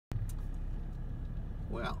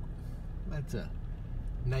Well, that's a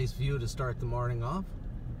nice view to start the morning off.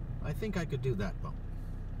 I think I could do that boat.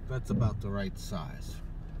 That's about the right size.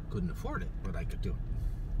 Couldn't afford it, but I could do it.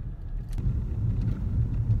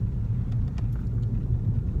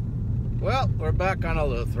 Well, we're back on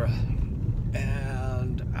Eleuthera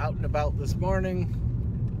and out and about this morning.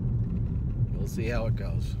 We'll see how it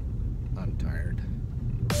goes. I'm tired.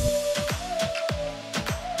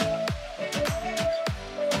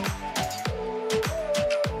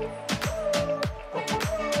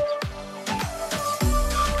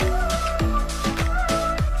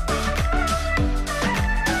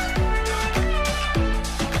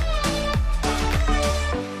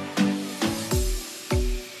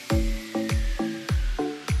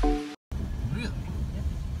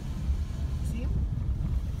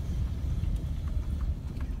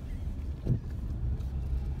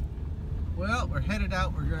 Well, we're headed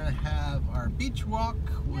out. We're going to have our beach walk,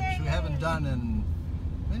 which we haven't done in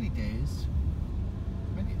many days.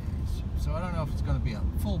 So I don't know if it's going to be a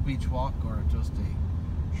full beach walk or just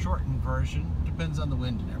a shortened version. Depends on the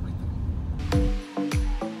wind and everything.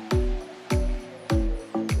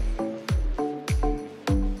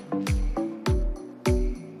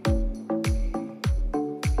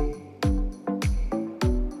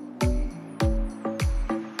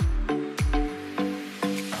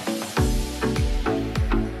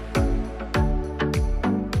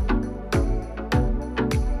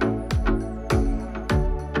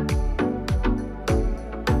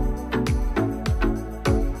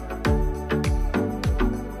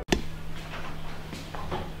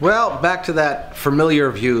 Well, back to that familiar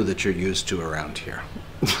view that you're used to around here.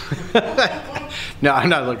 No, I'm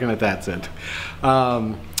not looking at that, Sid.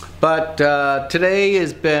 But today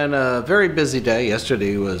has been a very busy day.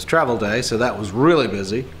 Yesterday was travel day, so that was really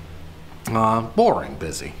busy. Boring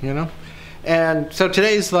busy, you know? And so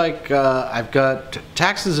today's like, I've got,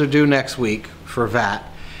 taxes are due next week for VAT.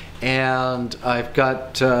 And I've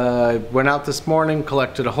got, went out this morning,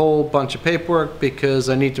 collected a whole bunch of paperwork because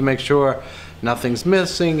I need to make sure nothing's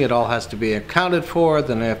missing, it all has to be accounted for,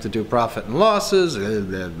 then I have to do profit and losses,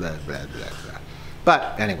 blah, blah, blah, blah.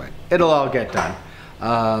 But anyway, it'll all get done.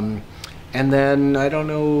 And then, I don't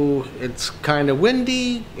know, it's kind of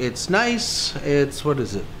windy, it's nice, it's, what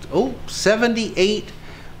is it? Oh, 78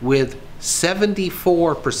 with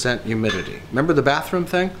 74% humidity. Remember the bathroom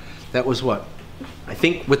thing? That was what? I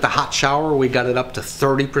think with the hot shower, we got it up to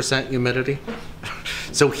 30% humidity.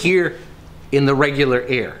 So here, in the regular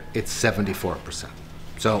air, it's 74%.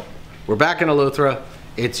 So we're back in Eleuthera.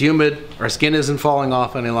 It's humid. Our skin isn't falling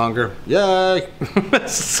off any longer. Yay!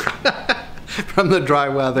 From the dry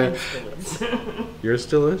weather. Yours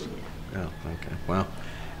still is? Oh, okay. Well,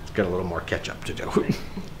 it's got a little more catch up to do.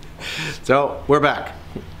 So we're back.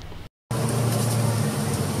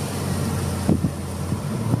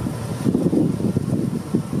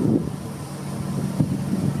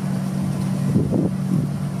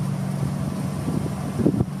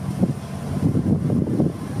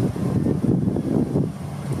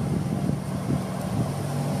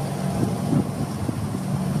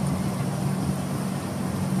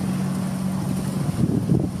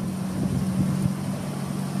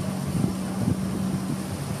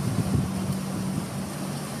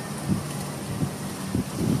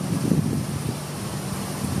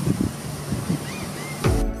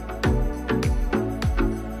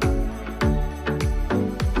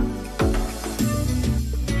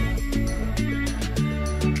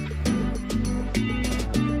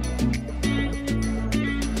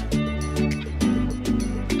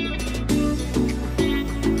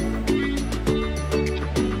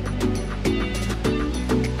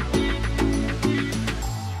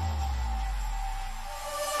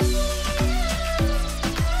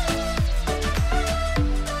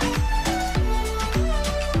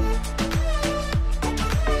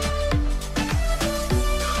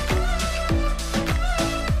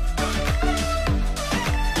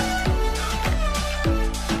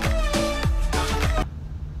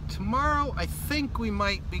 I think we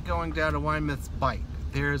might be going down to Wymss Bight.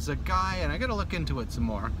 There's a guy, and I gotta look into it some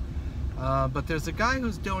more, but there's a guy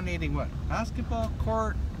who's donating what? Basketball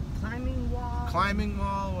court? Climbing wall. Climbing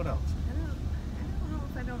wall, what else? I don't know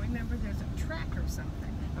if I don't remember, there's a track or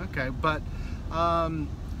something. Okay, but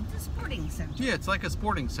it's a sporting center. Yeah, it's like a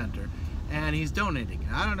sporting center. And he's donating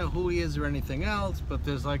it. I don't know who he is or anything else, but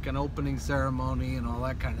there's like an opening ceremony and all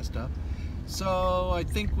that kind of stuff. So I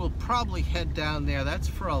think we'll probably head down there. That's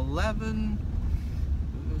for 11.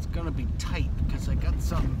 It's gonna be tight because I got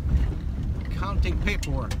some counting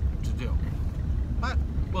paperwork to do. But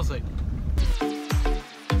we'll see.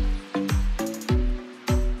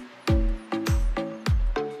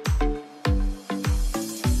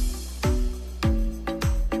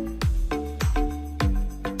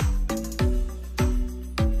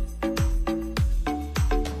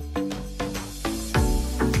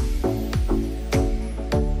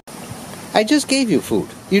 I just gave you food.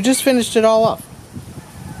 You just finished it all up.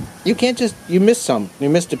 You can't just, you missed some. You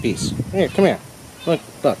missed a piece. Here, come here.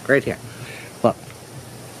 Look, right here. Look.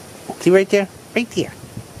 See right there? Right there.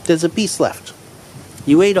 There's a piece left.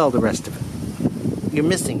 You ate all the rest of it. You're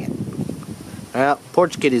missing it. Well,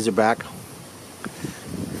 porch kitties are back.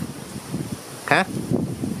 Huh?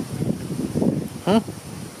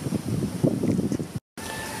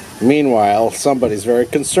 Meanwhile, somebody's very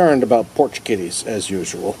concerned about porch kitties, as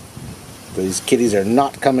usual. These kitties are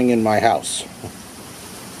not coming in my house.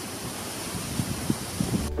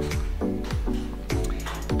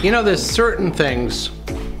 You know, there's certain things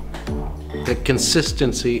that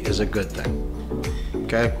consistency is a good thing.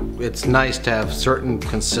 Okay? It's nice to have certain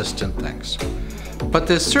consistent things. But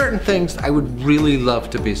there's certain things I would really love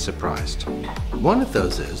to be surprised. One of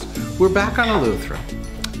those is, we're back on Eleuthera,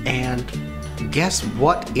 and guess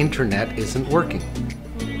what internet isn't working?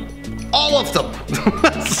 All of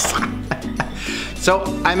them! So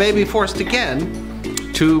I may be forced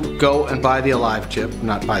again to go and buy the Alive chip,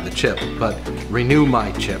 not buy the chip, but renew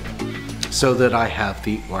my chip so that I have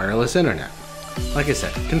the wireless internet. Like I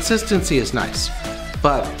said, consistency is nice,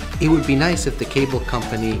 but it would be nice if the cable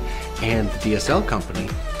company and the DSL company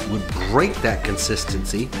would break that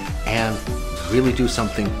consistency and really do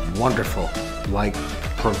something wonderful, like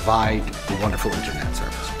provide a wonderful internet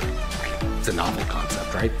service. It's a novel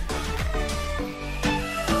concept, right?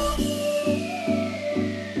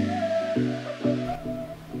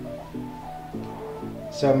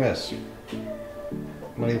 So, miss,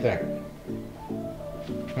 what do you think?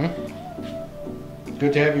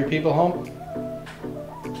 Good to have your people home?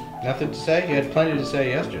 Nothing to say? You had plenty to say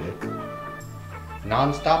yesterday.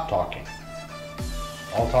 Non-stop talking.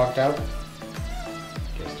 All talked out?